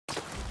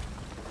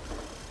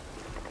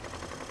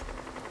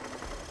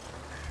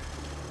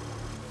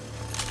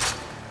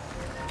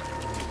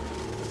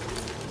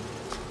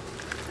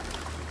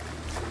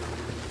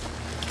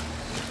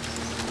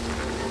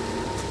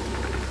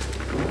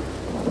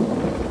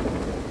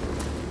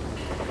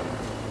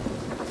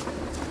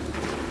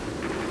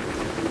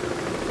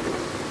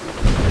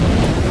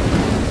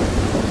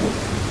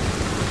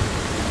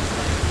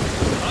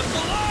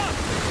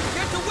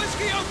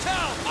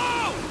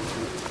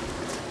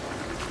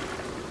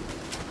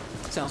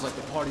Sounds like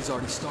the party's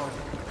already started.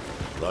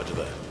 Roger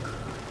that.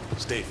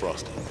 Stay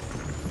frosty.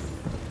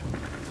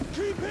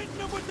 Keep hitting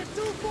them with the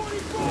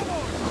 244!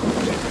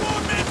 Get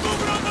more men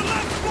moving on the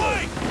left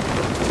flank!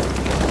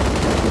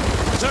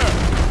 Sir,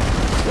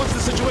 what's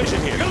the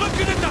situation here? You're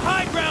looking at the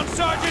high ground,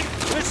 Sergeant!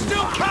 There's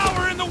still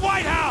power in the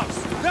White House!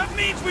 That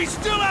means we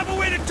still have a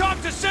way to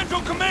talk to Central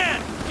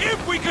Command,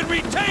 if we can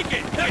retake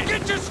it! Now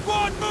get your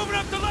squad moving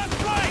up the left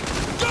flank!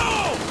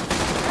 Go!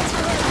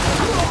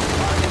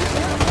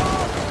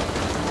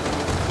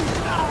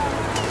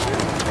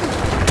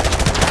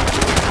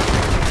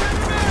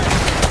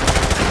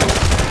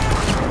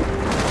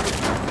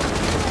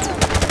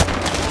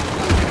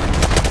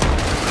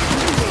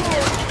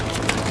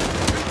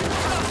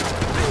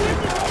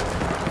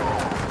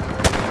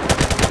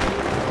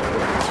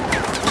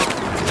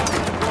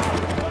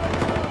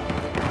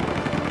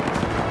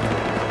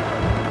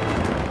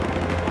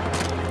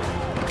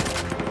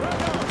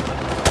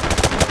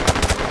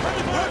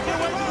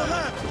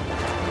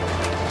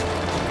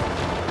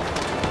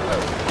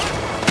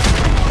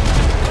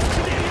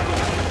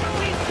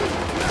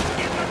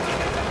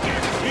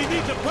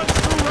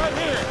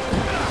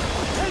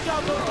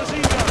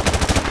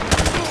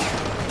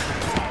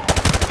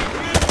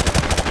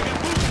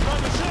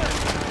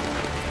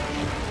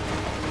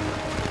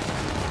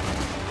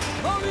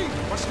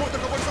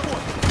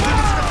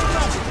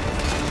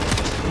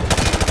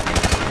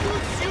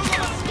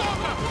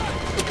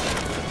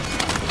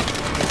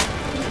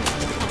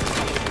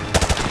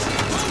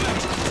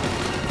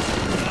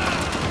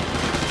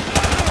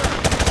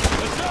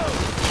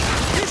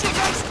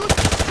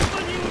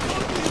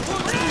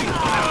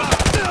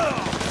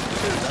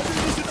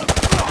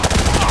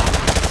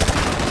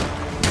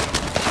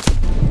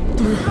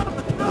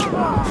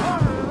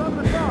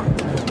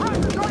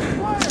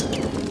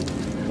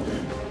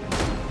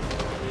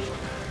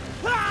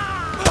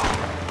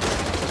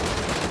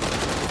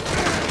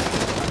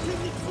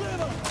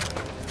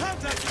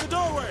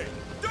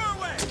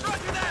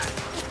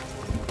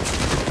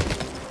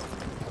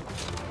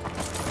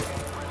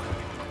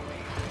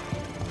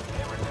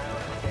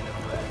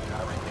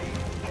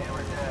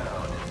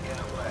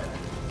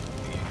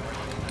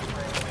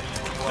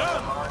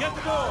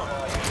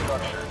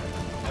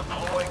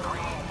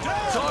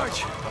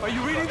 Sarge, are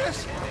you reading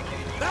this?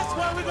 That's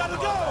where we gotta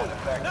go!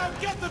 Now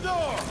get the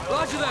door!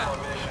 Roger that!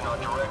 Mission on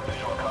direct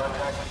visual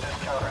contact with this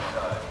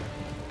counterside.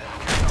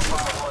 This is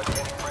 251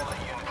 any friendly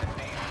units in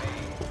DC.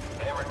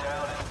 Hammer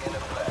down is in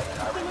effect.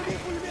 I repeat,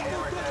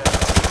 hammer down.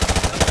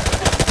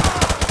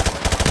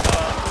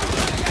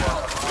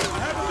 I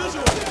have a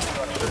visual!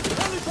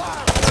 Friendly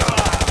fire!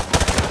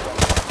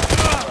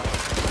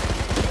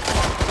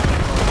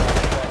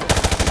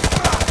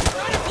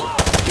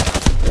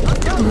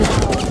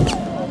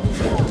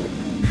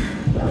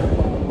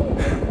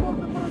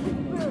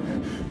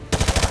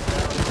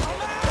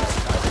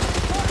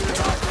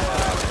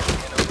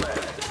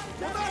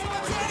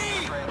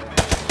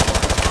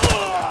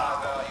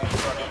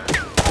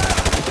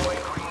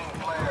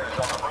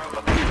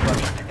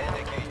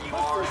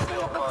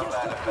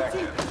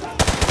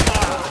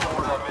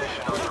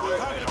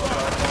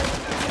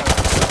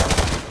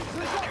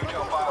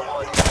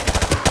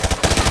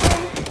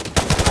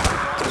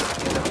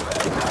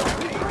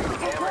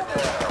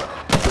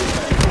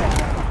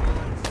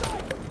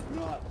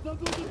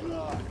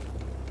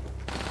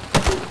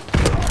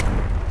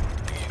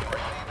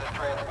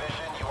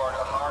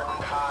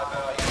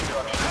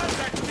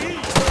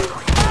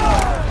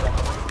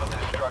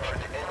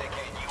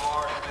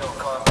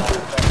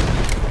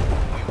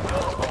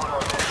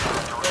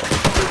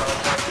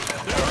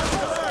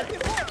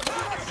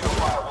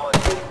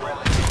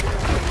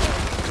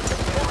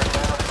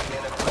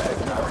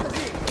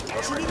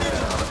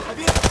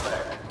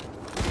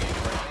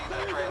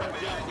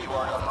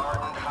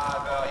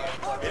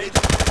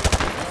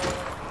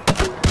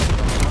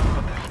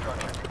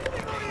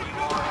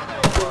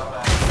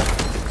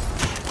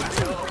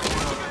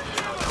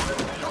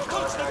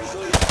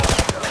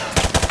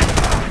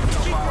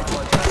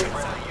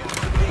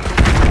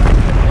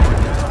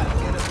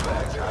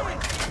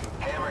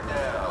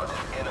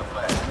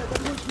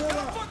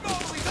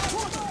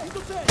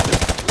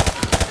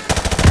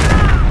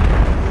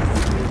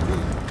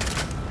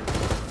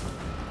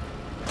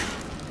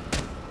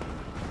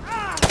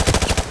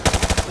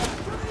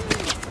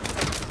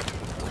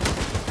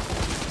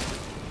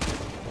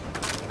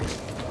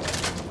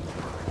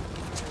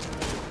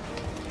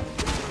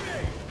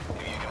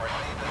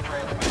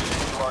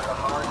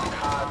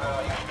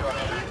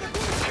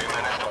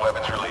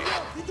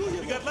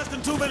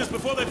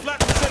 Before they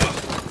flatten the city.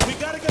 We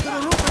gotta get to the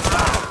roof and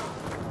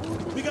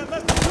stop. We got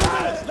less than 2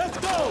 minutes. Let's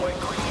go!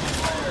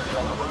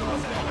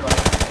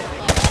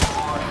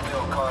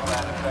 Still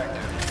combat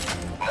effective.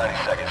 90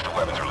 seconds to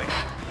weapons release.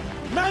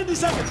 90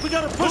 seconds. We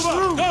gotta push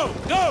through. Go!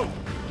 Go!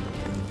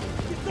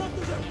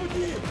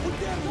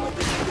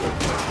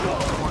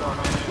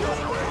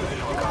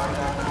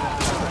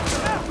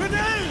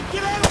 Grenade!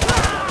 Get out of here!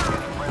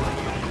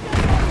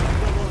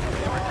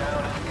 Hammer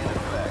down is in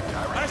effect.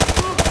 I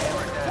repeat,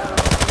 hammer down.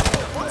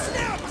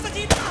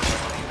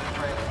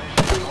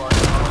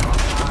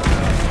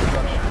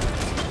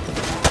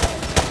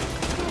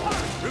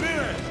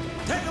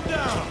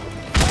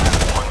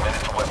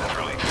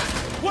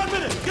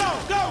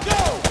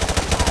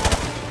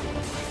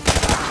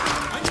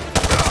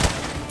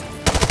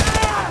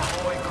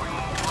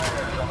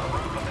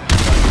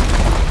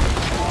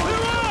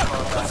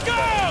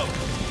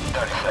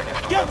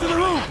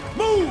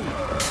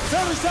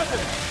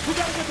 seconds! We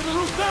gotta get to the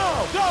roof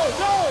now! Go,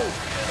 go!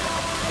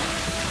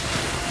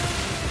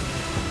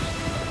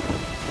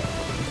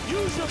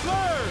 Use your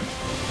flares!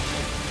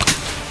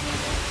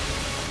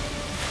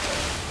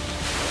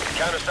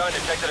 Countersign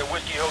detected at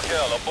Whiskey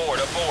Hotel. Aboard,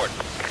 aboard.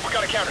 We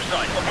got a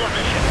countersign. Abort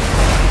mission.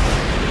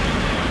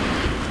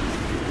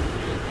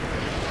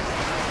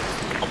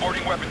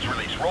 Aborting weapons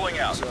release. Rolling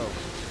out. So,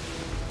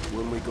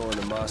 when we going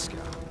to Moscow?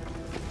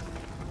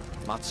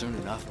 Not soon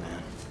enough,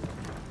 man.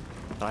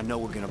 But I know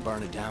we're gonna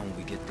burn it down when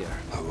we get there.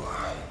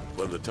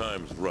 When the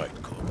time's right,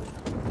 Corporal.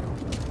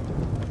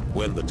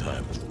 When the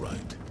time's right.